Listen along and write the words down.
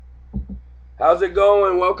How's it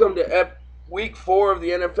going? Welcome to week 4 of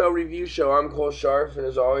the NFL Review Show. I'm Cole Sharf, and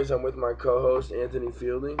as always, I'm with my co-host Anthony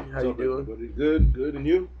Fielding. How What's you up, doing? everybody? Good, and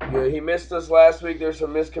you? Yeah, he missed us last week. There's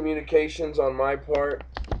some miscommunications on my part,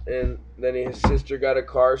 and then his sister got a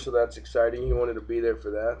car, so that's exciting. He wanted to be there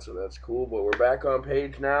for that, so that's cool. But we're back on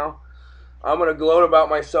page now. I'm gonna gloat about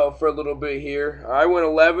myself for a little bit here. I went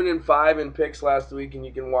 11-5 in picks last week, and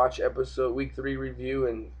you can watch episode week 3 review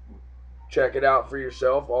and check it out for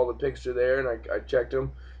yourself. All the picks are there, and I checked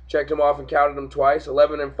them off, and counted them twice.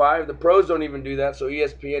 11-5. The pros don't even do that, so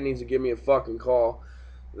ESPN needs to give me a fucking call.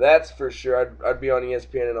 That's for sure. I'd be on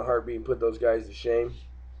ESPN in a heartbeat and put those guys to shame.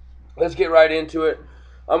 Let's get right into it.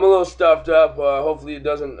 I'm a little stuffed up. Hopefully, it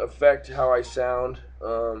doesn't affect how I sound.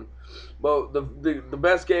 But the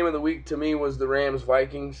best game of the week to me was the Rams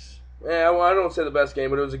Vikings. Well, I don't say the best game,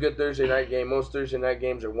 but it was a good Thursday night game. Most Thursday night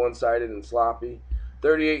games are one-sided and sloppy.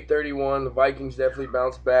 38-31. The Vikings definitely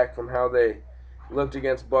bounced back from how they looked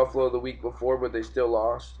against Buffalo the week before, but they still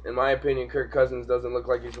lost. In my opinion, Kirk Cousins doesn't look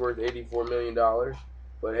like he's worth $84 million.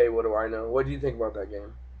 But hey, what do I know? What do you think about that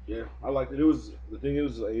game? Yeah, I liked it. It was the thing. It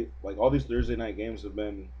was like all these Thursday night games have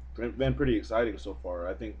been pretty exciting so far.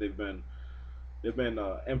 I think they've been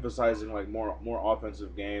emphasizing like more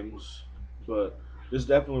offensive games, but this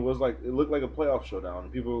definitely was like it looked like a playoff showdown.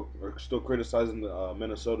 People are still criticizing the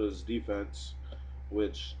Minnesota's defense,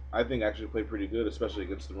 which I think actually played pretty good, especially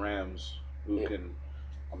against the Rams, who Yeah. can.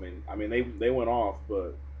 I mean they went off,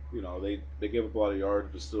 but they gave up a lot of yards,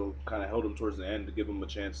 but still kind of held them towards the end to give them a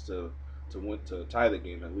chance to tie the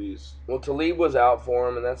game at least. Well, Talib was out for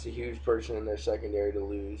him, and that's a huge person in their secondary to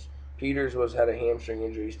lose. Peters had a hamstring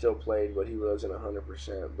injury. He still played, but he wasn't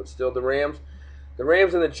 100%. But still, the Rams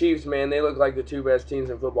and the Chiefs, man, they look like the two best teams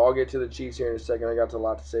in football. I'll get to the Chiefs here in a second. I got a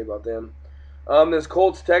lot to say about them. This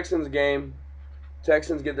Colts Texans game,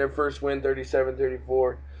 Texans get their first win,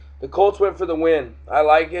 37-34. The Colts went for the win. I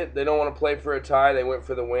like it. They don't want to play for a tie. They went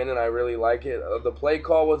for the win, and I really like it. The play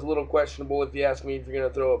call was a little questionable, if you ask me. If you're going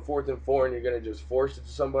to throw a 4th and 4 and you're going to just force it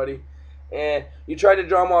to somebody, and you tried to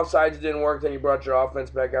draw them off sides, it didn't work. Then you brought your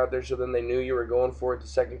offense back out there, so then they knew you were going for it the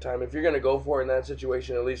second time. If you're going to go for it in that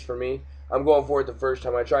situation, at least for me, I'm going for it the first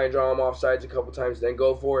time. I try and draw them off sides a couple times, then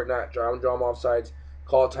go for it. Not draw them off sides,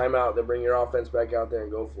 call a timeout, then bring your offense back out there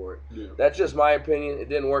and go for it. Yeah. That's just my opinion. It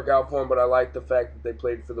didn't work out for them, but I like the fact that they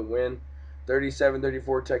played for the win.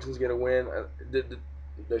 37-34, Texans get a win.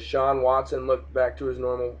 Deshaun Watson looked back to his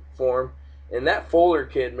normal form. And that Fuller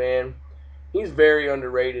kid, man, he's very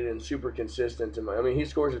underrated and super consistent. He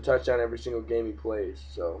scores a touchdown every single game he plays.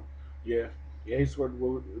 So Yeah, yeah, he scored.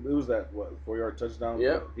 It was that 4-yard touchdown.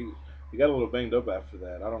 Yeah. But he got a little banged up after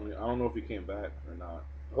that. I don't know if he came back or not.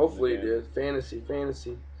 hopefully he did. Fantasy.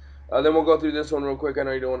 Then we'll go through this one real quick. I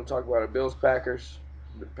know you don't want to talk about it. Bills Packers.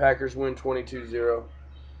 The Packers win 22-0.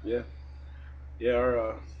 Yeah, yeah.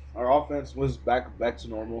 Our offense was back to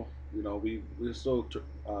normal. We still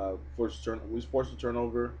forced a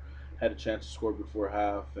turnover, had a chance to score before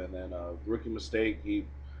half, and then rookie mistake. He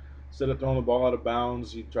instead of throwing the ball out of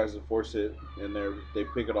bounds, he tries to force it, and they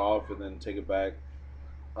pick it off and then take it back,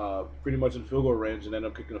 pretty much in field goal range, and end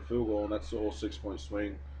up kicking a field goal, and that's the whole 6-point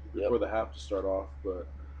swing before the half to start off. But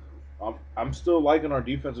I'm still liking our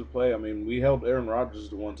defensive play. I mean, we held Aaron Rodgers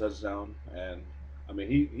to 1 touchdown, and I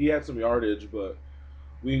mean he had some yardage, but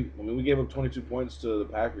we gave up 22 points to the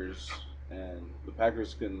Packers, and the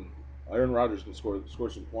Packers Aaron Rodgers can score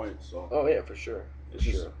some points. So Oh, yeah, for sure. it's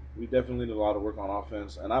just we definitely need a lot of work on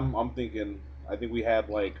offense, and I'm thinking I think we had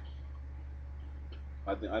like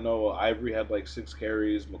I know Ivory had like 6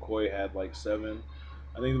 carries, McCoy had like 7.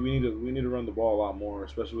 I think we need to run the ball a lot more,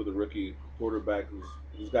 especially with a rookie quarterback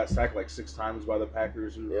who's got sacked like 6 times by the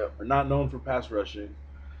Packers, who Yep. are not known for pass rushing.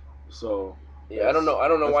 So Yeah, I don't know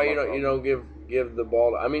why my you don't give the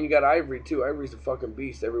ball. You got Ivory too. Ivory's a fucking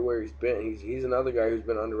beast everywhere he's been. He's another guy who's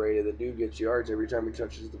been underrated. The dude gets yards every time he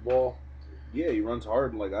touches the ball. Yeah, he runs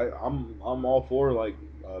hard. Like I'm all for like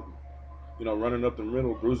running up the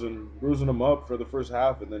middle, bruising them up for the first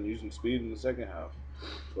half, and then using speed in the second half.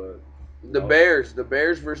 But The Bears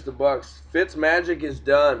versus the Bucks. Fitz magic is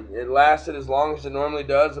done. It lasted as long as it normally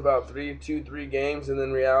does, about 3 games, and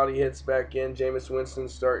then reality hits back in. Jameis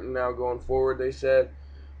Winston's starting now going forward. They said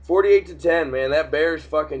 48-10. Man, that Bears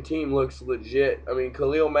fucking team looks legit.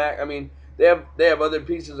 Khalil Mack. They have other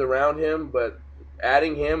pieces around him, but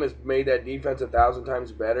adding him has made that defense 1,000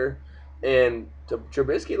 times better. And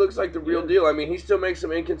Trubisky looks like the real deal. He still makes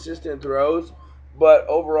some inconsistent throws, but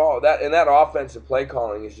overall, that offensive play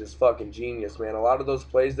calling is just fucking genius, man. A lot of those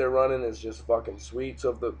plays they're running is just fucking sweet.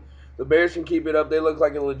 So if the Bears can keep it up, they look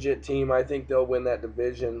like a legit team. I think they'll win that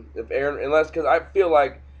division. Because I feel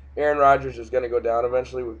like Aaron Rodgers is going to go down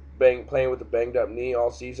eventually with playing with a banged up knee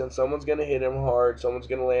all season. Someone's going to hit him hard. Someone's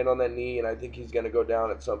going to land on that knee, and I think he's going to go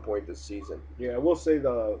down at some point this season. Yeah, I will say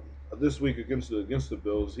this week against the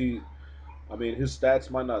Bills, I mean, his stats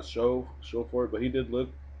might not show for it, but he did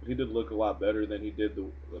look a lot better than he did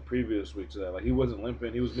the previous weeks. Like he wasn't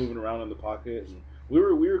limping, he was moving around in the pocket, and we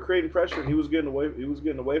were creating pressure, and he was getting away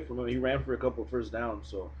from him. He ran for a couple of first downs,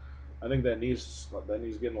 so I think that knee's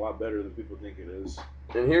getting a lot better than people think it is.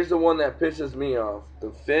 And here's the one that pisses me off: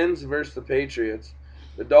 the Finns versus the Patriots.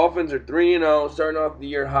 The Dolphins are 3-0, starting off the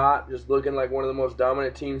year hot, just looking like one of the most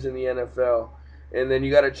dominant teams in the NFL. And then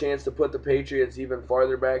you got a chance to put the Patriots even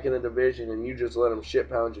farther back in the division, and you just let them shit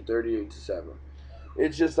pound you 38-7.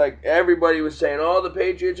 It's just like everybody was saying, "Oh, the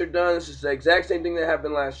Patriots are done." This is the exact same thing that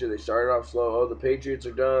happened last year. They started off slow. "Oh, the Patriots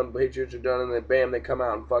are done. Patriots are done," and then bam, they come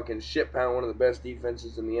out and fucking shit pound one of the best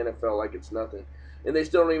defenses in the NFL like it's nothing. And they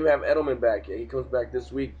still don't even have Edelman back yet. He comes back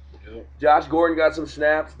this week. Yep. Josh Gordon got some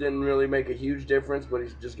snaps. Didn't really make a huge difference, but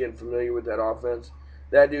he's just getting familiar with that offense.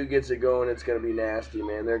 That dude gets it going, it's going to be nasty,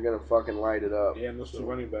 man. They're going to fucking light it up. Yeah, and those two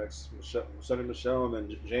running backs, Sonny Michel and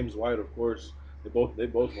then James White, of course, they both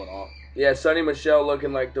went off. Yeah, Sonny Michel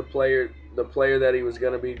looking like the player that he was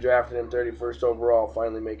going to be, drafting him 31st overall,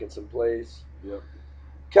 finally making some plays. Yep.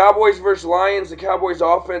 Cowboys versus Lions. The Cowboys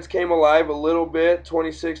offense came alive a little bit.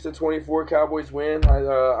 26-24, Cowboys win.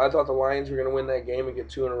 I thought the Lions were going to win that game and get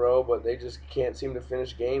 2 in a row, but they just can't seem to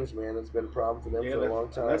finish games, man. It's been a problem for them for a long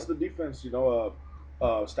time. That's the defense,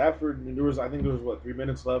 Stafford, I think there was 3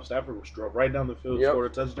 minutes left. Stafford was drove right down the field,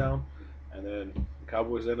 scored a touchdown, and then the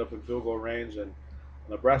Cowboys end up in field goal range, and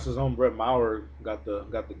Nebraska's own Brett Maher got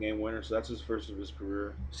the game winner, so that's his first of his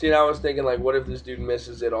career. See, and I was thinking, like, what if this dude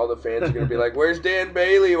misses it? All the fans are gonna be like, "Where's Dan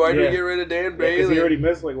Bailey? Why did we get rid of Dan Bailey?" Because he already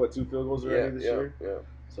missed 2 field goals already this year. Yeah.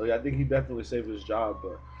 So yeah, I think he definitely saved his job,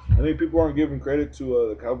 but I think people aren't giving credit to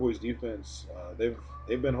the Cowboys defense.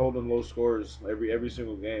 They've been holding low scores every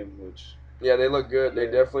single game, which. Yeah, they look good. They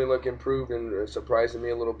definitely look improved and surprising me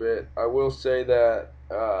a little bit. I will say that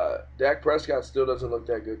Dak Prescott still doesn't look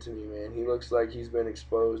that good to me, man. He looks like he's been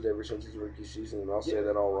exposed ever since his rookie season, and I'll say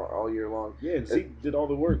that all year long. Yeah, and Zeke did all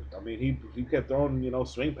the work. I mean, he kept throwing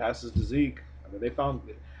swing passes to Zeke. I mean, they found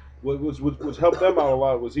what helped them out a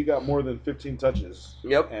lot was he got more than 15 touches.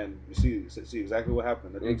 Yep. And you see exactly what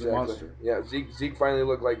happened. That dude's a monster. Yeah, Zeke finally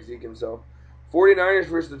looked like Zeke himself. 49ers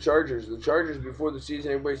versus the Chargers. The Chargers, before the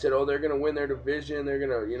season, everybody said, "Oh, they're going to win their division. They're going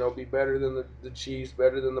to, be better than the Chiefs,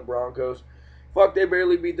 better than the Broncos." Fuck, they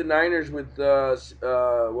barely beat the Niners with,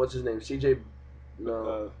 what's his name? CJ,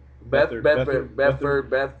 no. Bedford,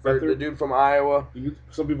 the dude from Iowa.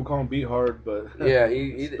 Some people call him Beat Hard, but yeah,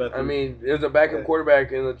 I mean, it was a backup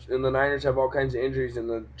quarterback, and the Niners have all kinds of injuries, and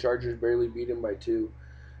the Chargers barely beat him by 2.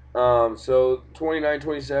 So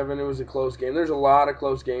 29-27, it was a close game. There's a lot of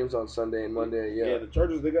close games on Sunday and Monday. Yeah, the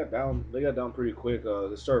Chargers they got down pretty quick.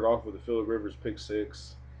 They started off with the Phillip Rivers pick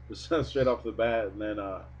 6, just straight off the bat, and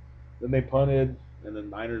then they punted, and then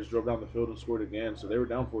Niners drove down the field and scored again. So they were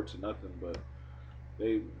down 4-0, but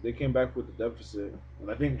they came back with the deficit.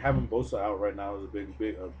 And I think having Bosa out right now is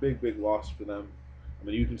a big loss for them. I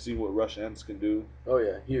mean, you can see what Rush Ends can do. Oh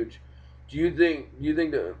yeah, huge. Do you think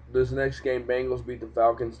that this next game, Bengals beat the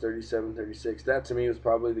Falcons 37-36? That to me was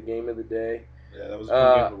probably the game of the day. Yeah, that was a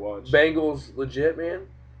good game to watch. Bengals legit, man.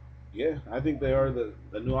 Yeah, I think they are the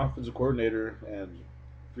new offensive coordinator, and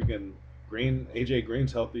freaking AJ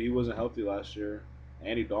Green's healthy. He wasn't healthy last year.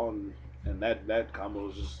 Andy Dalton, and that combo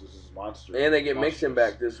is just a monster. And they get Mixon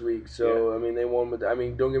back this week, so yeah. I mean they won with. I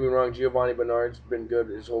mean, don't get me wrong, Giovanni Bernard's been good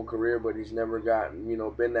his whole career, but he's never gotten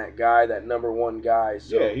been that guy, that number one guy.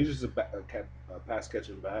 So. Yeah, he's just a pass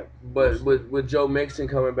catching back. But with Joe Mixon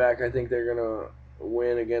coming back, I think they're gonna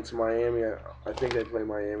win against Miami. I think they play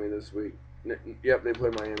Miami this week. Yep, they play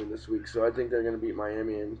Miami this week, so I think they're gonna beat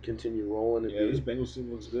Miami and continue rolling. Yeah, this Bengals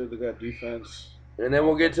team looks good. They got defense. And then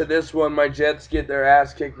we'll get to this one. My Jets get their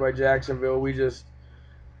ass kicked by Jacksonville. We just,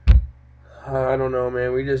 I don't know,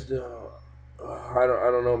 man. We just, I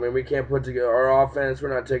don't know, man. We can't put together our offense.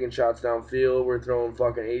 We're not taking shots downfield. We're throwing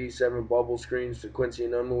fucking 87 bubble screens to Quincy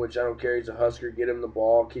Enunwa, which I don't care. He's a Husker. Get him the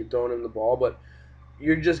ball. Keep throwing him the ball. But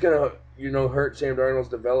you're just going to, hurt Sam Darnold's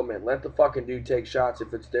development. Let the fucking dude take shots.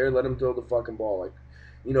 If it's there, let him throw the fucking ball. Like,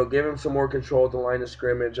 give him some more control at the line of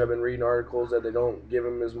scrimmage. I've been reading articles that they don't give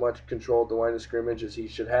him as much control at the line of scrimmage as he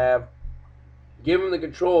should have. Give him the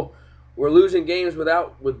control. We're losing games with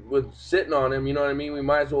sitting on him, you know what I mean? We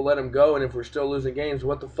might as well let him go, and if we're still losing games,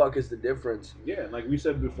 what the fuck is the difference? Yeah, like we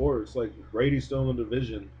said before, it's like Brady's still in the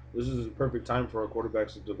division. This is the perfect time for our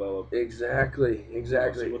quarterbacks to develop. Exactly.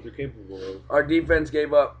 See what they're capable of. Our defense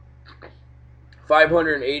gave up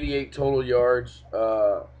 588 total yards.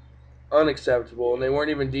 unacceptable, and they weren't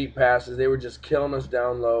even deep passes. They were just killing us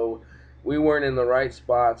down low. We weren't in the right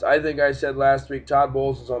spots. I think I said last week Todd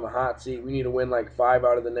Bowles is on the hot seat. We need to win like 5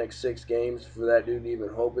 out of the next 6 games for that dude to even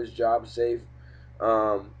hope his job's safe.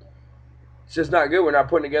 It's just not good. We're not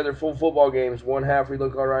putting together full football games. One half we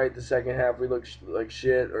look all right, the second half we look like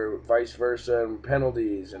shit, or vice versa. And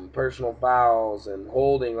penalties and personal fouls and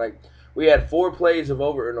holding. Like we had 3 plays of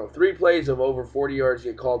over 40 yards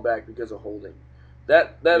get called back because of holding.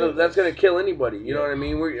 That's gonna kill anybody. You know what I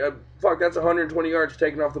mean? That's 120 yards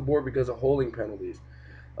taken off the board because of holding penalties.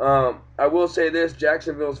 I will say this: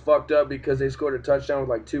 Jacksonville's fucked up because they scored a touchdown with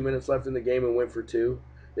like 2 minutes left in the game and went for 2.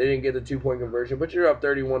 They didn't get the 2-point conversion, but you're up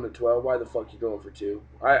 31-12. Why the fuck you going for 2?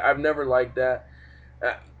 I've never liked that.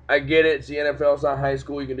 I get it. It's the NFL. It's not high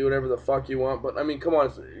school. You can do whatever the fuck you want. But I mean, come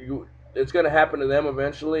on. It's going to happen to them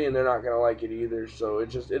eventually, and they're not going to like it either. So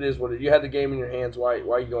it is what it is. You had the game in your hands. Why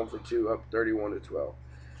are you going for 2 up 31-12?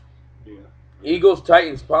 Yeah. Eagles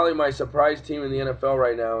Titans. Probably my surprise team in the NFL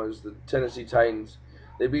right now is the Tennessee Titans.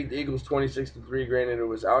 They beat the Eagles 26-3. Granted, it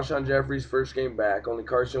was Alshon Jeffrey's first game back. Only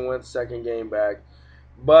Carson Wentz's second game back.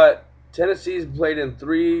 But Tennessee's played in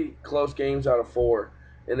 3 close games out of 4,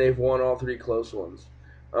 and they've won all 3 close ones.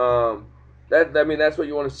 That's what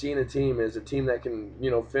you want to see in a team, is a team that can,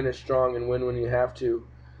 finish strong and win when you have to.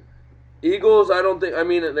 Eagles,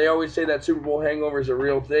 they always say that Super Bowl hangover is a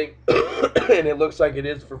real thing, and it looks like it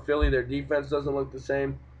is for Philly. Their defense doesn't look the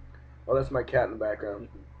same. Oh, that's my cat in the background.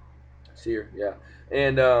 See her, yeah.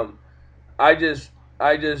 And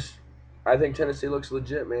I think Tennessee looks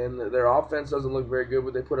legit, man. Their offense doesn't look very good,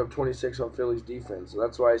 but they put up 26 on Philly's defense. So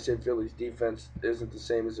that's why I said Philly's defense isn't the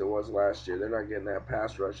same as it was last year. They're not getting that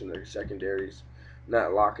pass rush in their secondaries,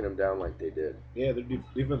 not locking them down like they did. Yeah, their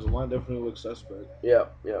defensive line definitely looks suspect. Yeah.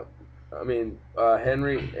 I mean,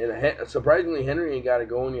 surprisingly, Henry ain't got it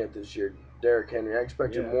going yet this year. Derrick Henry. I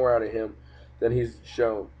expected more out of him than he's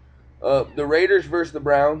shown. The Raiders versus the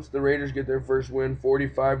Browns. The Raiders get their first win,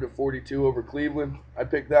 45-42 over Cleveland. I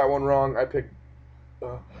picked that one wrong. I picked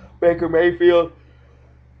Baker Mayfield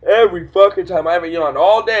every fucking time. I haven't yawned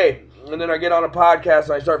all day, and then I get on a podcast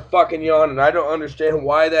and I start fucking yawning. I don't understand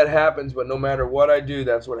why that happens, but no matter what I do,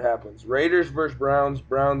 that's what happens. Raiders versus Browns.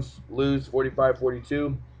 Browns lose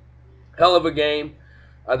 45-42. Hell of a game.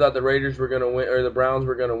 I thought the Raiders were going to win, or the Browns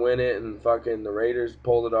were going to win it, and fucking the Raiders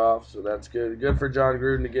pulled it off, so that's good. Good for John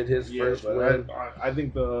Gruden to get his first win. I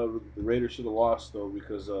think the Raiders should have lost, though,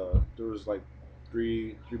 because there was like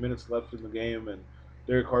 3 minutes left in the game, and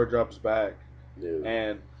Derek Carr drops back. Dude.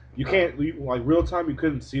 And you can't, real time, you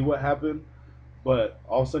couldn't see what happened, but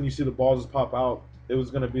all of a sudden you see the ball just pop out. They were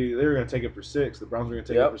going to take it for 6. The Browns were going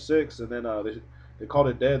to take it for 6, and then they called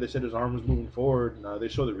it dead. They said his arm was moving forward. They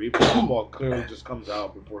showed the replay. The ball clearly just comes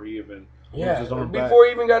out before he even moves his arm back. Before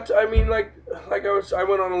he even got to, I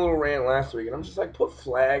went on a little rant last week, and I'm just like, put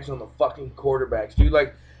flags on the fucking quarterbacks, dude.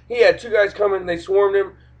 Like, he had 2 guys coming, they swarmed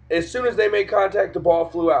him. As soon as they made contact, the ball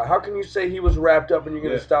flew out. How can you say he was wrapped up and you're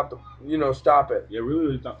going to stop it? Yeah,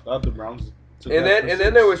 really thought the Browns. And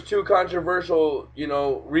then there was 2 controversial,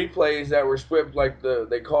 replays that were swept, like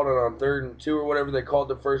they called it on 3rd and 2 or whatever. They called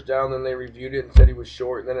the first down, then they reviewed it and said he was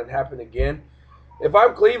short, and then it happened again. If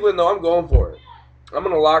I'm Cleveland, though, I'm going for it. I'm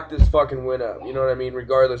going to lock this fucking win up. You know what I mean?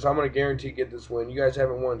 Regardless, I'm going to guarantee get this win. You guys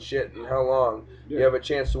haven't won shit in how long? Yeah. You have a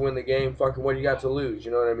chance to win the game. Fucking what do you got to lose?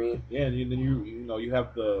 You know what I mean? Yeah, and then you'll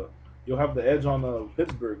have the edge on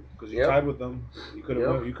Pittsburgh because you tied with them. You could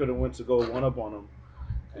have went to go one up on them.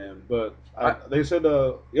 But they said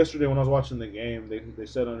yesterday when I was watching the game, they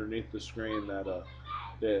said underneath the screen that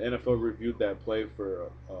the NFL reviewed that play for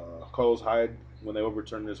Carlos Hyde when they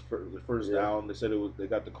overturned the first down. They said they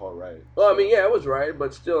got the call right. Well, I mean, yeah, it was right,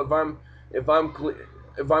 but still, if I'm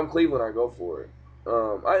Cleveland, I go for it.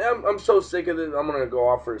 I'm so sick of it. I'm gonna go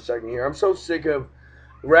off for a second here. I'm so sick of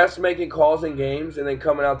refs making calls in games and then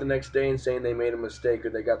coming out the next day and saying they made a mistake or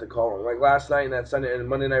they got the call wrong. Like last night in that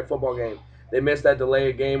Monday Night Football game. They missed that delay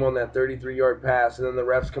of game on that 33-yard pass, and then the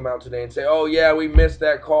refs come out today and say, oh, yeah, we missed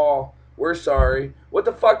that call. We're sorry. What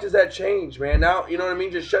the fuck does that change, man? Now, you know what I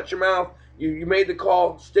mean? Just shut your mouth. You made the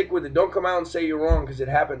call. Stick with it. Don't come out and say you're wrong because it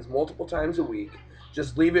happens multiple times a week.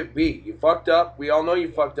 Just leave it be. You fucked up. We all know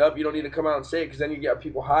you fucked up. You don't need to come out and say it because then you get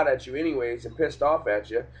people hot at you anyways and pissed off at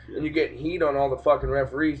you, and you're getting heat on all the fucking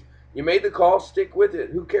referees. You made the call, stick with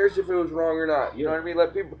it. Who cares if it was wrong or not? You know what I mean?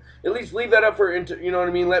 Let people, at least leave that up for, you know what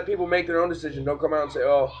I mean? Let people make their own decision. Don't come out and say,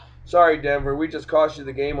 oh, sorry, Denver, we just cost you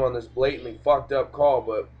the game on this blatantly fucked up call,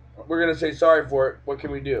 but we're going to say sorry for it. What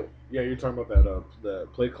can we do? Yeah, you're talking about that the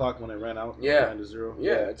play clock when it ran out. Yeah. 9-0.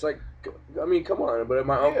 Yeah, it's like, I mean, come on. But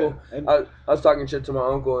my uncle, and I was talking shit to my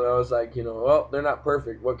uncle, and I was like, well, they're not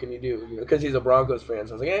perfect. What can you do? Because he's a Broncos fan.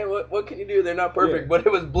 So I was like, hey, what can you do? They're not perfect. Yeah. But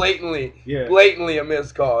it was blatantly a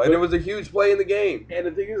missed call. And it was a huge play in the game. And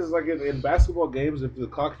the thing is like in basketball games, if the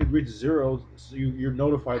clock could reach 0, you're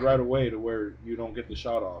notified right away to where you don't get the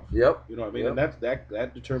shot off. Yep. You know what I mean? Yep. And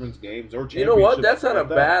that determines games or championships. You know what? That's not like a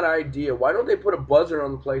that. bad idea. Why don't they put a buzzer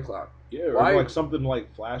on the play clock? Yeah, or Why? like something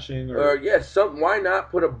like flashing Why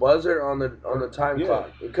not put a buzzer on the time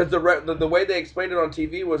clock? Because the way they explained it on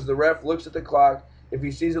TV was the ref looks at the clock. If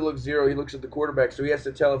he sees it looks 0, he looks at the quarterback, so he has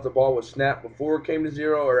to tell if the ball was snapped before it came to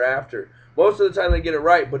 0 or after. Most of the time they get it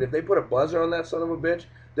right, but if they put a buzzer on that son of a bitch,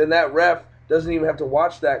 then that ref doesn't even have to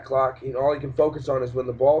watch that clock. All he can focus on is when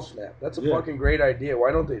the ball snapped. That's a fucking great idea.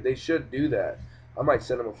 Why don't they? They should do that. I might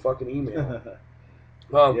send them a fucking email.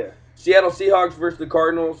 Seattle Seahawks versus the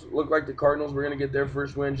Cardinals. Looked like the Cardinals were going to get their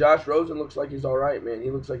first win. Josh Rosen looks like he's all right, man. He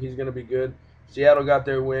looks like he's going to be good. Seattle got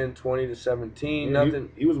their win 20-17. Nothing.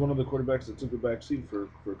 He was one of the quarterbacks that took the back seat for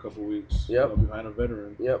a couple weeks. Yep. Behind a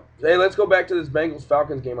veteran. Yep. Hey, let's go back to this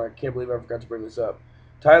Bengals-Falcons game. I can't believe I forgot to bring this up.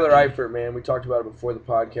 Tyler Eifert, man. We talked about it before the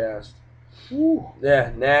podcast. Woo.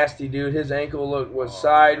 Yeah, nasty, dude. His ankle was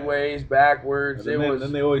sideways, backwards.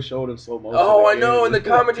 Then they always showed in slow motion. Oh, I know. And the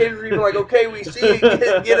commentators were even like, okay, we see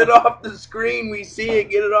it. Get it off the screen. We see it.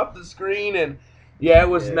 Get it off the screen. And, yeah, it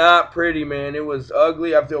was not pretty, man. It was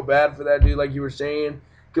ugly. I feel bad for that dude, like you were saying.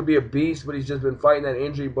 Could be a beast, but he's just been fighting that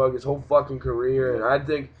injury bug his whole fucking career. And I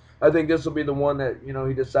think this will be the one that,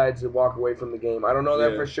 he decides to walk away from the game. I don't know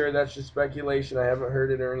that for sure. That's just speculation. I haven't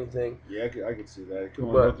heard it or anything. Yeah, I could see that. It could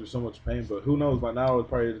go through so much pain, but who knows? By now, it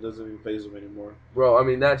probably doesn't even phase him anymore. Bro, I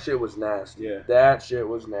mean, that shit was nasty. Yeah. That shit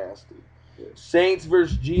was nasty. Yeah. Saints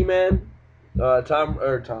versus G-Men. Tom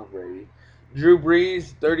Brady. Drew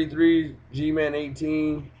Brees, 33, G-Man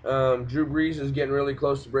 18. Drew Brees is getting really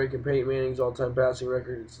close to breaking Peyton Manning's all-time passing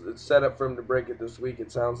record. It's set up for him to break it this week,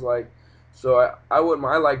 it sounds like. So I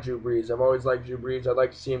like Drew Brees. I've always liked Drew Brees. I'd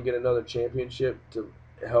like to see him get another championship to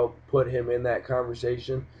help put him in that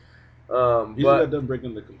conversation. He's got done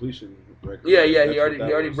breaking the completion record. Yeah, he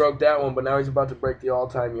already broke that one, but now he's about to break the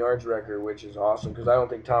all-time yards record, which is awesome because I don't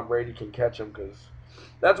think Tom Brady can catch him. Because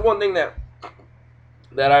that's one thing that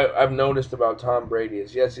I've noticed about Tom Brady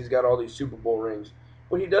is, yes, he's got all these Super Bowl rings,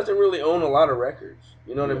 but he doesn't really own a lot of records.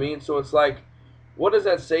 You know what I mean? So it's like, what does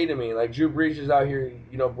that say to me? Like, Drew Brees is out here,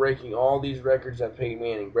 breaking all these records that Peyton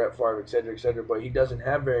Manning, Brett Favre, et cetera, but he doesn't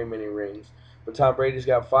have very many rings. But Tom Brady's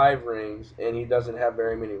got 5 rings, and he doesn't have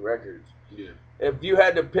very many records. Yeah. If you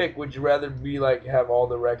had to pick, would you rather be like have all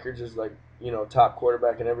the records as like, top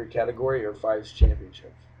quarterback in every category or 5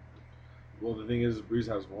 championships? Well, the thing is, Brees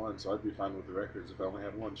has 1, so I'd be fine with the records if I only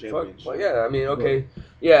had 1 championship. Well, yeah, I mean, okay,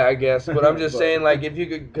 I guess, but I'm just saying, like, if you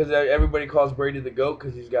could, because everybody calls Brady the GOAT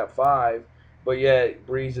because he's got 5. But yeah,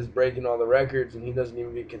 Brees is breaking all the records, and he doesn't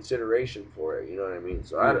even get consideration for it. You know what I mean?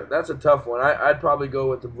 So that's a tough one. I'd probably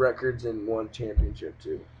go with the records and 1 championship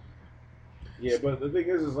too. Yeah, but the thing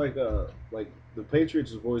is like the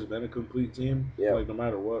Patriots have always been a complete team, like no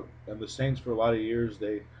matter what. And the Saints for a lot of years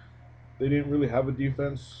they didn't really have a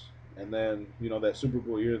defense. And then that Super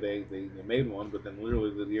Bowl year they made one, but then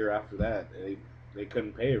literally the year after that they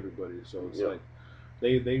couldn't pay everybody. So it's like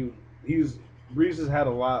Brees has had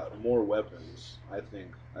a lot more weapons. I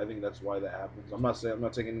think that's why that happens. I'm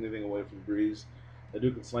not taking anything away from Brees. That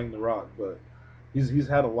dude can sling the rock, but he's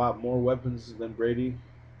had a lot more weapons than Brady.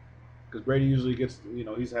 Because Brady usually gets,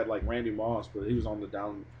 he's had like Randy Moss, but he was on the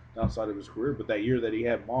downside of his career. But that year that he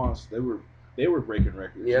had Moss, they were breaking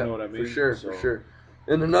records. Yeah, you know what I mean? For sure.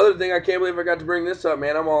 And another thing, I can't believe I got to bring this up,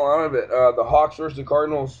 man. I'm all out of it. The Hawks versus the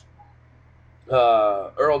Cardinals.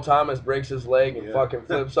 Earl Thomas breaks his leg and fucking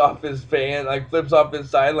flips off his flips off his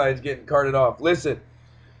sidelines, getting carted off. Listen,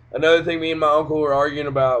 another thing me and my uncle were arguing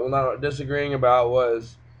about, not disagreeing about,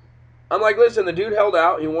 was I'm like, listen, the dude held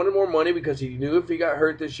out. He wanted more money because he knew if he got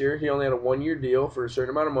hurt this year, he only had a 1-year deal for a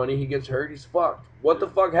certain amount of money. He gets hurt, he's fucked. What the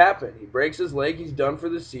fuck happened? He breaks his leg, he's done for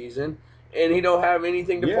the season, and he don't have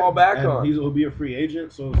anything to fall back on. He'll be a free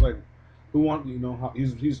agent, so it's like,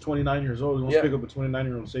 he's 29 years old. He wants to pick up a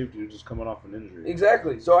 29-year-old safety who's just coming off an injury.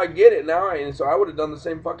 Exactly. So I get it now, and so I would have done the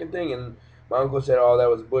same fucking thing. And my uncle said, "Oh, that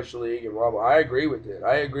was Bush League," and blah blah. I agree with it.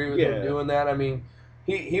 I agree with him doing that. I mean,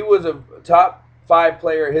 he was a top 5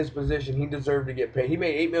 player at his position. He deserved to get paid. He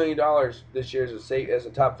made $8 million this year as a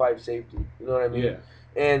top 5 safety. You know what I mean? Yeah.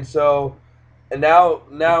 And so, and now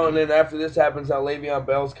and then after this happens, now Le'Veon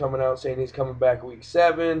Bell's coming out saying he's coming back week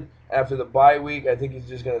 7. After the bye week, I think he's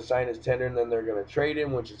just going to sign his tender, and then they're going to trade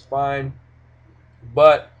him, which is fine.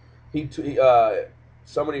 But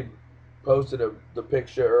somebody posted the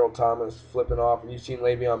picture of Earl Thomas flipping off, and you've seen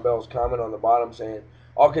Le'Veon Bell's comment on the bottom saying,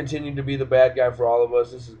 "I'll continue to be the bad guy for all of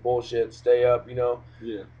us. This is bullshit. Stay up."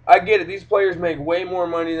 Yeah. I get it. These players make way more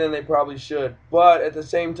money than they probably should, but at the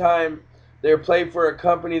same time, they're played for a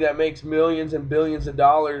company that makes millions and billions of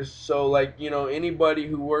dollars. So, like, anybody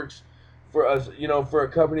who works for us, for a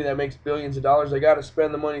company that makes billions of dollars, they got to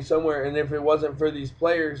spend the money somewhere. And if it wasn't for these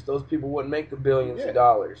players, those people wouldn't make the billions of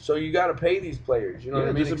dollars. So you got to pay these players. You know what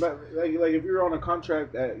I mean? Just about, like if you're on a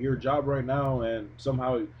contract at your job right now, and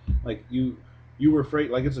somehow like you were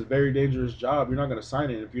afraid, like it's a very dangerous job, you're not going to sign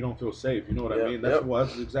it if you don't feel safe. You know what I mean?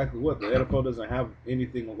 That's exactly what the NFL doesn't have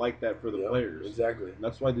anything like that for the players. Exactly. And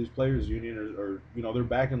that's why these players union are they're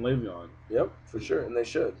backing Le'Veon. Yep, for sure, and they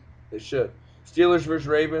should. They should. Steelers versus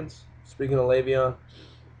Ravens. Speaking of Le'Veon,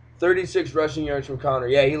 36 rushing yards from Connor.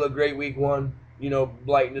 Yeah, he looked great week 1.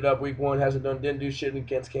 Lightened it up week 1. Didn't do shit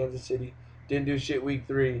against Kansas City. Didn't do shit week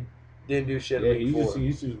 3. Didn't do shit week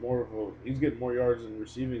 4. He's getting more yards in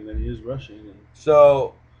receiving than he is rushing.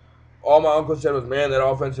 So, all my uncle said was, man, that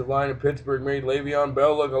offensive line in Pittsburgh made Le'Veon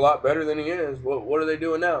Bell look a lot better than he is. What are they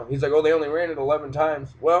doing now? He's like, they only ran it 11 times.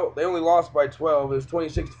 Well, they only lost by 12. It was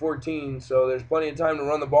 26-14, so there's plenty of time to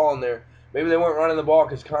run the ball in there. Maybe they weren't running the ball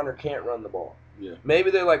because Connor can't run the ball. Yeah.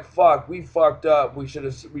 Maybe they're like, fuck, we fucked up. We should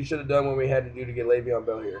have done what we had to do to get Le'Veon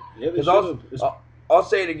Bell here. Yeah, they should have. I'll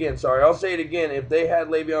say it again. Sorry, I'll say it again. If they had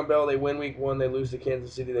Le'Veon Bell, they win week 1. They lose to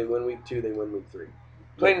Kansas City. They win week 2. They win week 3.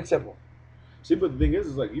 Plain and simple. See, but the thing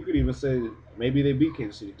is like you could even say maybe they beat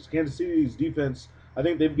Kansas City because Kansas City's defense, I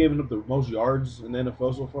think they've given up the most yards in the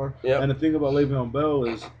NFL so far. Yep. And the thing about Le'Veon Bell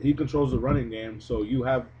is he controls the running game, so you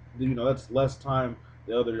have that's less time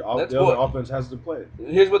the other offense has to play.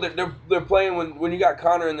 Here's what they're playing when you got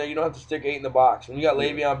Connor in there, you don't have to stick 8 in the box. When you got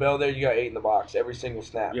Le'Veon Bell there, you got 8 in the box every single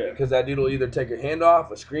snap. Yeah. Because that dude will either take a handoff,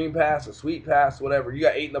 a screen pass, a sweep pass, whatever. You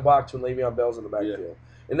got 8 in the box when Le'Veon Bell's in the backfield.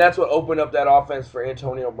 Yeah. And that's what opened up that offense for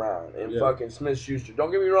Antonio Brown and fucking Smith-Schuster.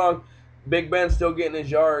 Don't get me wrong, Big Ben's still getting his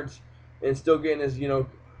yards and still getting his,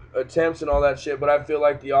 attempts and all that shit, but I feel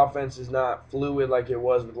like the offense is not fluid like it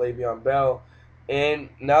was with Le'Veon Bell. And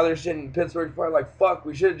now they're sitting in Pittsburgh probably like, fuck,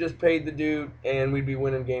 we should have just paid the dude and we'd be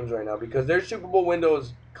winning games right now because their Super Bowl window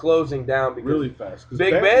is closing down because really fast.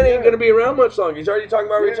 Big Ben ain't going to be around much longer. He's already talking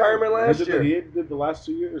about retirement last year. He did the last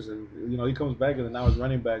 2 years, and he comes back, and then now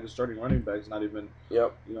his starting running back is not even.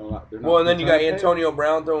 Yep. They're not. Well, and then you got Antonio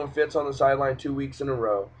Brown throwing fits on the sideline 2 weeks in a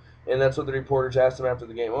row. And that's what the reporters asked him after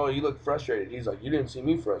the game. Oh, you look frustrated. He's like, you didn't see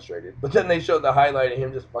me frustrated. But then they showed the highlight of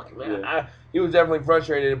him just fucking, he was definitely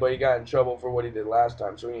frustrated, but he got in trouble for what he did last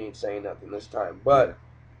time, so he ain't saying nothing this time. But,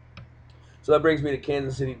 so that brings me to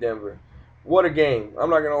Kansas City, Denver. What a game. I'm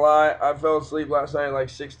not going to lie. I fell asleep last night at like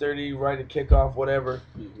 6:30, right at kickoff, whatever.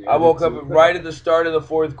 I woke up right at the start of the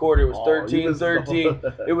fourth quarter. It was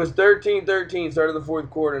 13-13. It was 13-13, start of the fourth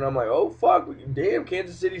quarter. And I'm like, oh, fuck. Damn,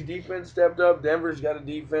 Kansas City's defense stepped up. Denver's got a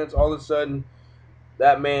defense. All of a sudden,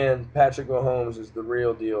 that man, Patrick Mahomes, is the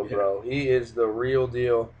real deal, bro. He is the real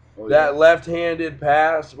deal. That left-handed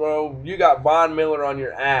pass, bro, you got Von Miller on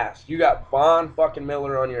your ass. You got Von fucking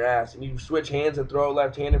Miller on your ass. And you switch hands and throw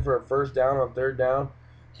left-handed for a first down on third down.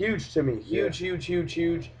 Huge to me. Huge.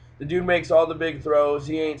 The dude makes all the big throws.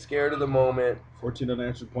 He ain't scared of the moment. 14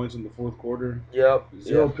 unanswered points in the fourth quarter. Yep.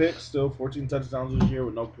 0 picks still. 14 touchdowns this year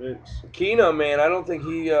with no picks. Keenum, man, I don't think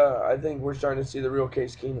I think we're starting to see the real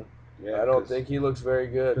Case Keenum. Yeah, I don't think he looks very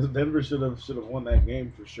good. Denver should have won that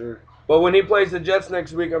game for sure. But when he plays the Jets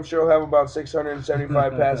next week, I'm sure he'll have about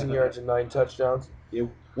 675 passing yards and 9 touchdowns. Yeah,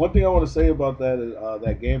 one thing I want to say about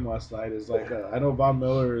that game last night is like I know Von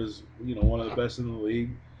Miller is one of the best in the league,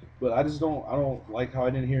 but I don't like how I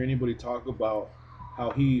didn't hear anybody talk about how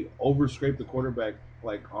he overscraped the quarterback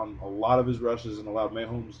like on a lot of his rushes and allowed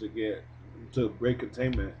Mahomes to break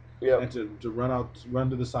containment and to run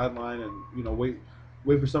to the sideline and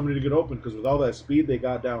wait for somebody to get open because with all that speed they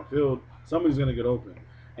got downfield, somebody's gonna get open.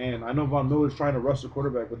 And I know Von Miller's trying to rush the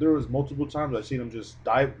quarterback, but there was multiple times I've seen him just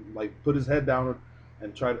dive, like put his head down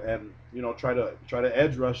and try to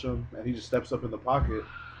edge rush him, and he just steps up in the pocket.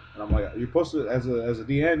 And I'm like, you're supposed to, as a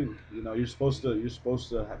DN, you're supposed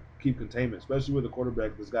to keep containment, especially with a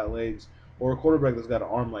quarterback that's got legs or a quarterback that's got an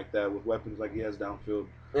arm like that with weapons like he has downfield.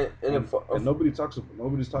 And nobody's talking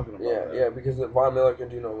about that. Yeah, because Von Miller can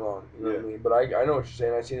do no wrong. You know what I mean? But I know what you're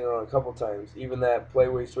saying. I've seen it on a couple times. Even that play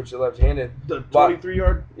where he switched to left-handed. The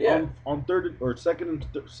 23-yard on third or second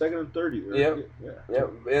and 30. Yeah.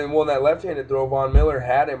 And that left-handed throw, Von Miller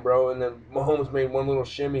had him, bro. And then Mahomes made one little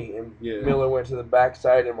shimmy, and Miller went to the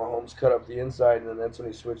backside, and Mahomes cut up the inside, and then that's when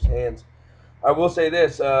he switched hands. I will say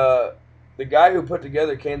this. The guy who put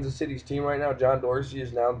together Kansas City's team right now, John Dorsey,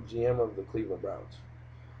 is now the GM of the Cleveland Browns.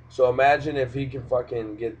 So imagine if he can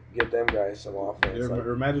fucking get them guys some offense.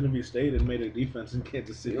 Or imagine if he stayed and made a defense in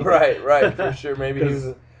Kansas City. Right, for sure. Maybe he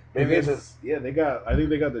was. Maybe it's they got. I think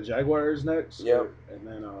they got the Jaguars next. Yeah. And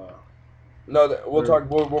then. No, we'll talk.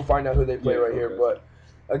 We'll find out who they play here. Okay. But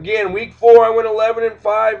again, week 4, I went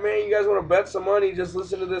 11-5. Man, you guys want to bet some money? Just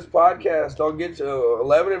listen to this podcast. I'll get you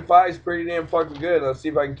 11-5 is pretty damn fucking good. Let's see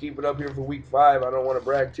if I can keep it up here for week 5. I don't want to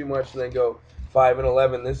brag too much and then go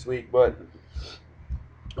 5-11 this week. But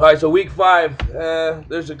all right, so week 5,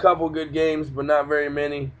 there's a couple good games, but not very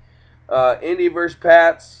many. Indy versus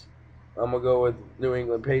Pats. I'm going to go with New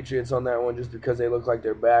England Patriots on that one just because they look like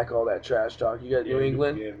they're back, all that trash talk. You got New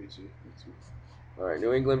England? Yeah, me too. All right,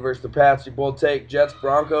 New England versus the Pats. You both take Jets,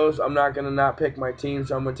 Broncos. I'm not going to not pick my team,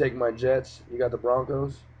 so I'm going to take my Jets. You got the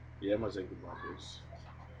Broncos? Yeah, I'm going to take the Broncos.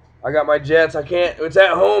 I got my Jets. I can't. It's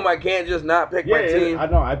at home. I can't just not pick my team. I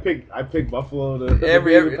know. I picked Buffalo to no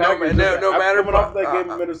matter. Coming off that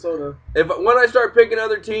game in Minnesota. When I start picking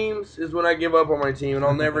other teams is when I give up on my team, and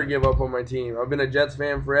I'll never give up on my team. I've been a Jets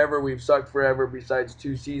fan forever. We've sucked forever, besides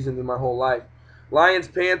 2 seasons in my whole life. Lions,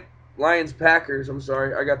 Packers. I'm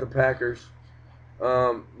sorry, I got the Packers.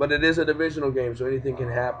 But it is a divisional game, so anything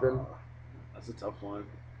can happen. That's a tough one.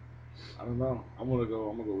 I don't know. I'm gonna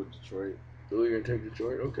go with Detroit. Oh, you're going to take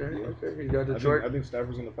Detroit? Okay, Yeah. Okay. You got Detroit? I think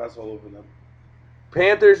Stafford's going to pass all over them.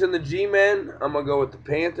 Panthers and the G-Men. I'm going to go with the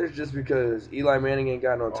Panthers just because Eli Manning ain't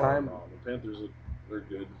got no time. No, the Panthers they're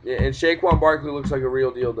good. Yeah, and Saquon Barkley looks like a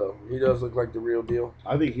real deal, though. He does look like the real deal.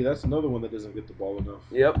 I think that's another one that doesn't get the ball enough.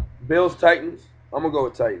 Yep. Bills, Titans. I'm going to go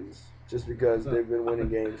with Titans just because they've been winning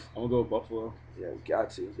games. I'm going to go with Buffalo. Yeah, got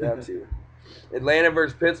to. Atlanta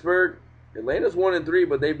versus Pittsburgh. Atlanta's 1-3,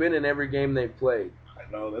 but they've been in every game they've played.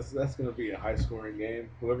 No, that's going to be a high-scoring game.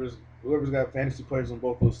 Whoever's got fantasy players on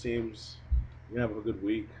both those teams, you're going to have a good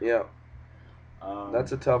week. Yeah.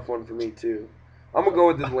 That's a tough one for me, too. I'm going to go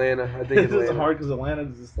with Atlanta. I think Atlanta. It's hard because Atlanta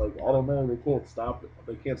is just like automatic. They can't stop it.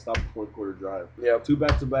 They can't stop the fourth-quarter drive. Yep. 2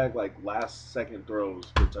 back-to-back, last-second throws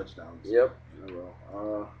for touchdowns. Yep. In a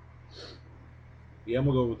row. Yeah, I'm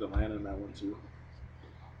going to go with Atlanta in that one, too.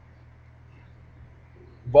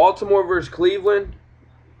 Baltimore versus Cleveland.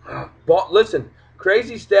 Listen.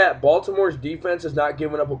 Crazy stat, Baltimore's defense has not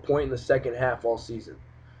given up a point in the second half all season.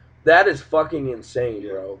 That is fucking insane,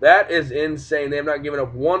 bro. That is insane. They have not given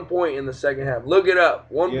up 1 point in the second half. Look it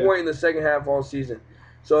up. 1 point in the second half all season.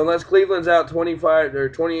 So unless Cleveland's out 25 or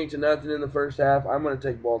 28-0 in the first half, I'm going to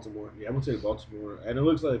take Baltimore. Yeah, I'm going to take Baltimore. And it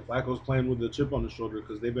looks like Flacco's playing with the chip on his shoulder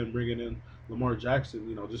because they've been bringing in Lamar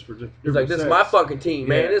Jackson, just for different He's like, this is my fucking team,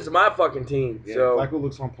 man. This is my fucking team. Yeah, so Flacco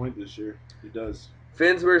looks on point this year. He does.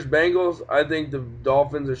 Fins versus Bengals. I think the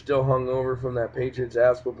Dolphins are still hung over from that Patriots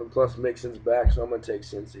ass whooping, plus Mixon's back, so I'm going to take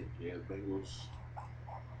Cincy. Yeah, the Bengals.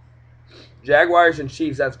 Jaguars and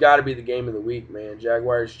Chiefs, that's got to be the game of the week, man.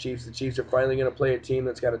 Jaguars, Chiefs. The Chiefs are finally going to play a team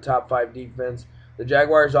that's got a top 5 defense. The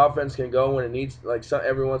Jaguars' offense can go when it needs,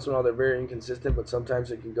 every once in a while they're very inconsistent, but sometimes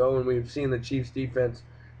it can go, and we've seen the Chiefs' defense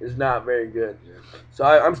is not very good. Yeah. So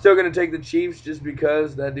I'm still going to take the Chiefs just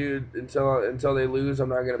because that dude, until they lose, I'm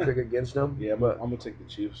not going to pick against them. Yeah, but I'm going to take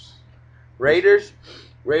the Chiefs. Raiders.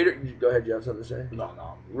 Go ahead, you have something to say?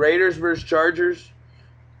 No. Raiders versus Chargers.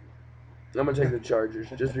 I'm going to take the Chargers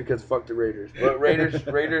just because fuck the Raiders. But Raiders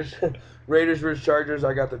versus Chargers,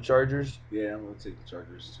 I got the Chargers. Yeah, I'm going to take the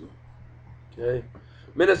Chargers too. Okay.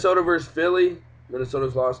 Minnesota versus Philly.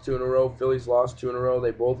 Minnesota's lost 2 in a row. Philly's lost 2 in a row. They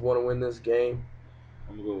both want to win this game.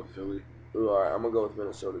 I'm going to go with Philly. Ooh, all right, I'm going to go with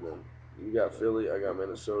Minnesota then. You got Philly, I got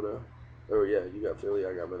Minnesota. Oh, yeah, you got Philly,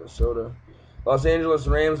 I got Minnesota. Los Angeles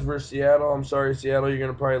Rams versus Seattle. I'm sorry, Seattle, you're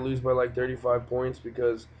going to probably lose by 35 points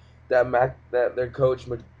because their coach,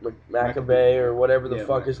 McAvey, or whatever the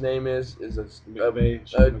fuck his name is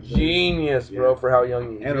a genius, bro, for how young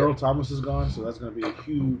he is. And Earl Thomas is gone, so that's going to be a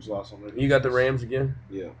huge loss on their defense. You got the Rams again?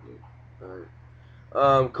 Yeah. All right.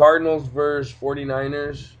 Cardinals versus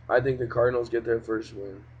 49ers. I think the Cardinals get their first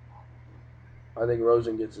win. I think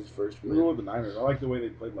Rosen gets his first win. We'll go with the Niners. I like the way they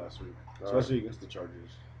played last week, especially against the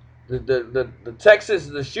Chargers. The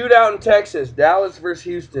shootout in Texas, Dallas versus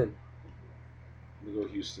Houston. We'll go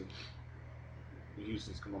Houston.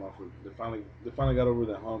 Houston's coming off. They finally got over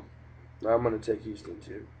that hump. I'm gonna take Houston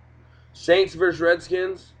too. Saints versus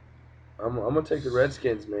Redskins. I'm gonna take the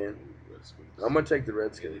Redskins, man. I'm going to take the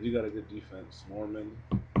Redskins. Yeah, you got a good defense. Norman.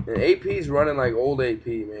 And AP's running like old AP,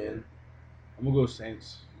 man. I'm going to go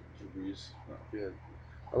Saints. Brees. Oh, good.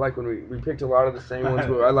 I like when we picked a lot of the same ones.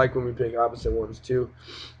 But I like when we pick opposite ones, too.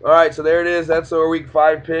 All right, so there it is. That's our Week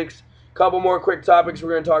 5 picks. Couple more quick topics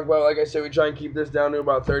we're going to talk about. Like I said, we try and keep this down to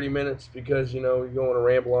about 30 minutes because, you don't want to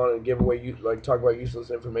ramble on and talk about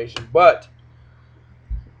useless information. But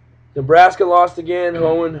Nebraska lost again,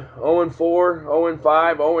 0-4, 0-5,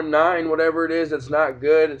 0-9, whatever it is. It's not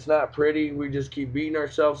good. It's not pretty. We just keep beating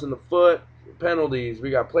ourselves in the foot. Penalties.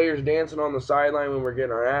 We got players dancing on the sideline when we're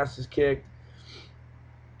getting our asses kicked.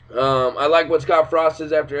 I like what Scott Frost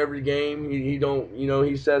says after every game. He don't,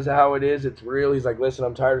 he says how it is. It's real. He's like, listen,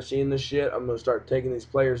 I'm tired of seeing this shit. I'm gonna start taking these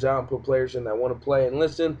players out and put players in that want to play and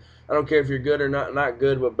listen. I don't care if you're good or not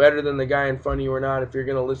good, but better than the guy in front of you or not. If you're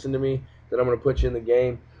gonna listen to me, then I'm gonna put you in the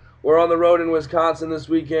game. We're on the road in Wisconsin this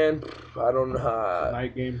weekend. I don't know.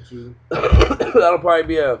 Night game too. That'll probably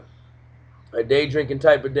be a day drinking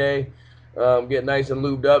type of day. Get nice and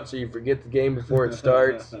lubed up so you forget the game before it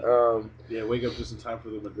starts. Yeah, wake up just in time for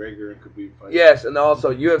the McGregor and Khabib fight. Yes, and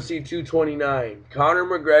also UFC 229. Conor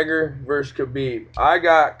McGregor versus Khabib. I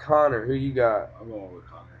got Conor. Who you got? I'm going with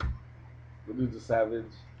Conor. The dude's a savage.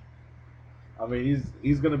 I mean,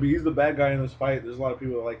 he's the bad guy in this fight. There's a lot of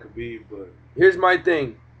people that like Khabib, but Here's my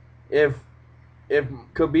thing. If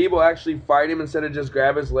Khabib will actually fight him instead of just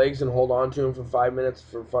grab his legs and hold on to him for 5 minutes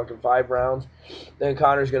for fucking 5 rounds, then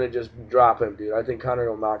Conor's going to just drop him, dude. I think Conor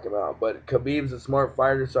will knock him out. But Khabib's a smart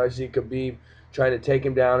fighter, so I see Khabib trying to take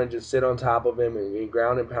him down and just sit on top of him and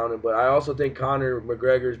ground and pound him. But I also think Conor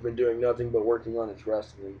McGregor's been doing nothing but working on his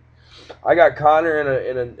wrestling. I got Conor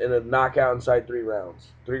in a knockout inside 3 rounds.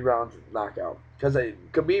 3 rounds knockout. Because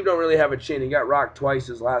Khabib don't really have a chin. He got rocked twice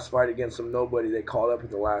his last fight against some nobody they called up at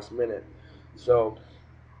the last minute. So,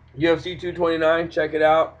 UFC 229, check it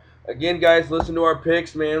out. Again, guys, listen to our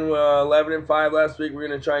picks, man. 11-5 last week. We're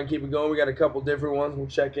going to try and keep it going. We got a couple different ones. We'll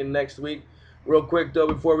check in next week. Real quick, though,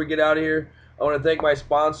 before we get out of here, I want to thank my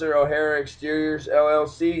sponsor, O'Hara Exteriors,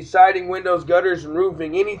 LLC. Siding, windows, gutters, and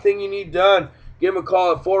roofing. Anything you need done, give them a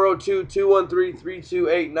call at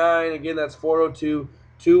 402-213-3289. Again, that's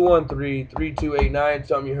 402-213-3289.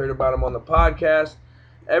 Tell them you heard about them on the podcast.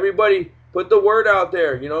 Everybody, put the word out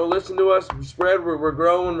there. Listen to us. Spread. We're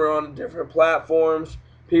growing. We're on different platforms.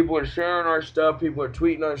 People are sharing our stuff. People are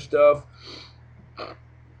tweeting our stuff.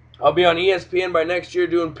 I'll be on ESPN by next year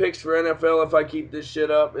doing picks for NFL if I keep this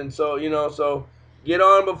shit up. And so, so get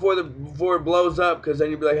on before it blows up, because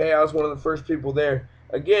then you'll be like, hey, I was one of the first people there.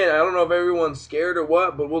 Again, I don't know if everyone's scared or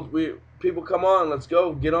what, but people come on. Let's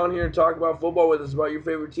go. Get on here and talk about football with us, about your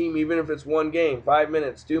favorite team, even if it's one game, 5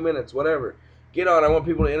 minutes, 2 minutes, whatever. Get on. I want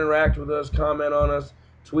people to interact with us, comment on us,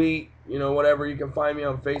 tweet, whatever. You can find me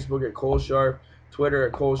on Facebook at Cole Sharp, Twitter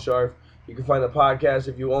at Cole Sharp. You can find the podcast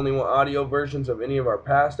if you only want audio versions of any of our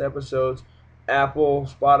past episodes. Apple,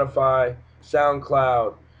 Spotify,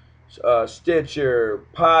 SoundCloud, Stitcher,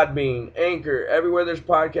 Podbean, Anchor. Everywhere there's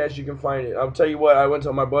podcasts, you can find it. I'll tell you what, I went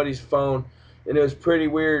to my buddy's phone, and it was pretty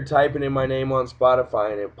weird typing in my name on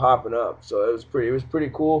Spotify and it popping up. So it was pretty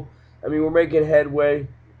cool. I mean, we're making headway.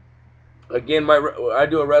 Again, I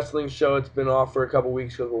do a wrestling show. It's been off for a couple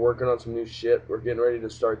weeks because we're working on some new shit. We're getting ready to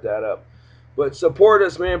start that up. But support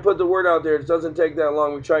us, man. Put the word out there. It doesn't take that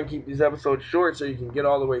long. We try and keep these episodes short so you can get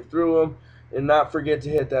all the way through them. And not forget to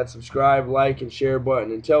hit that subscribe, like, and share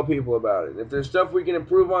button and tell people about it. If there's stuff we can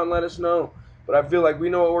improve on, let us know. But I feel like we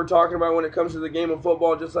know what we're talking about when it comes to the game of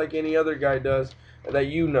football, just like any other guy does, that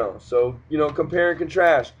you know. So, compare and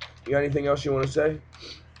contrast. You got anything else you want to say?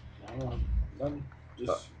 Nothing.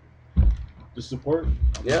 Just support.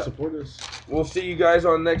 Yeah. Support us. We'll see you guys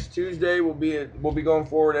on next Tuesday. We'll be going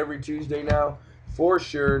forward every Tuesday now, for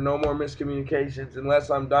sure. No more miscommunications unless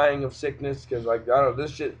I'm dying of sickness, because I don't know,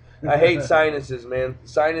 this shit. I hate sinuses, man.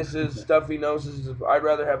 Sinuses, stuffy noses. I'd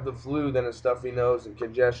rather have the flu than a stuffy nose and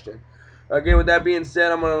congestion. Okay, with that being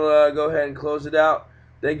said, I'm gonna go ahead and close it out.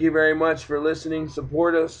 Thank you very much for listening.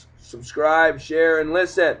 Support us, subscribe, share, and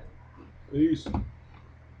listen. Peace.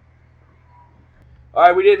 All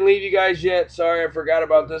right, we didn't leave you guys yet. Sorry, I forgot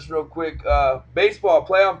about this real quick.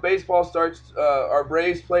 Playoff baseball starts. Our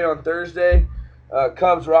Braves play on Thursday.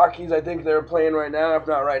 Cubs, Rockies, I think they're playing right now. If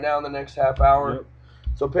not right now, in the next half hour. Yep.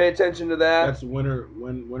 So pay attention to that. That's the winner.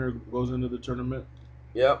 When winner goes into the tournament.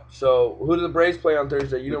 Yep. So who do the Braves play on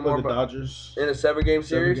Thursday? You know more the about Dodgers in a 7-game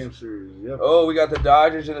series. 7-game series. Yep. Oh, we got the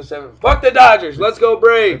Dodgers in a 7. Fuck the Dodgers. Let's go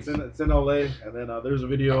Braves. It's in LA, and then there's a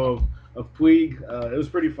video of Puig. It was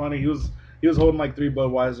pretty funny. He was holding like 3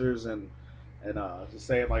 Budweisers and just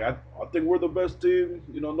saying like I think we're the best team.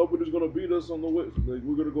 Nobody's gonna beat us on the way. Like,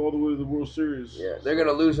 we're gonna go all the way to the World Series. Yeah, they're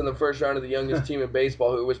gonna lose in the first round of the youngest team in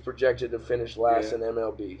baseball, who was projected to finish last in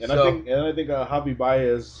MLB. And I think Javi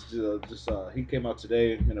Baez he came out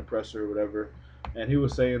today in a presser or whatever, and he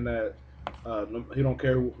was saying that he don't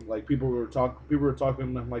care. Like people were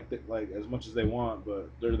talking like as much as they want,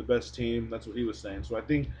 but they're the best team. That's what he was saying. So I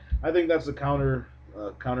think that's a counter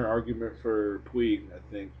argument for Puig. I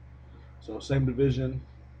think so. Same division,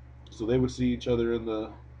 so they would see each other in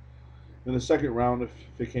the in the second round if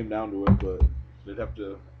it came down to it, but they'd have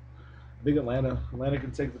to. I think Atlanta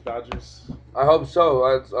can take the Dodgers. I hope so.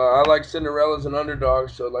 I like Cinderella's an underdog,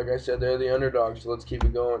 so like I said, they're the underdogs. So let's keep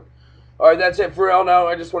it going. All right, that's it for real now.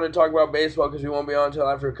 I just want to talk about baseball because we won't be on until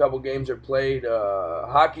after a couple games are played.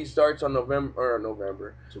 Hockey starts on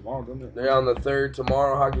November. Tomorrow, doesn't it? They're on the 3rd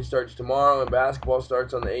tomorrow. Hockey starts tomorrow, and basketball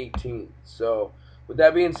starts on the 18th. So, with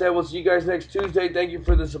that being said, we'll see you guys next Tuesday. Thank you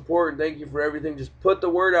for the support and thank you for everything. Just put the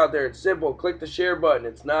word out there. It's simple. Click the share button.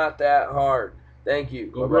 It's not that hard. Thank you.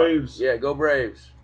 Go Bye-bye. Braves. Yeah, go Braves.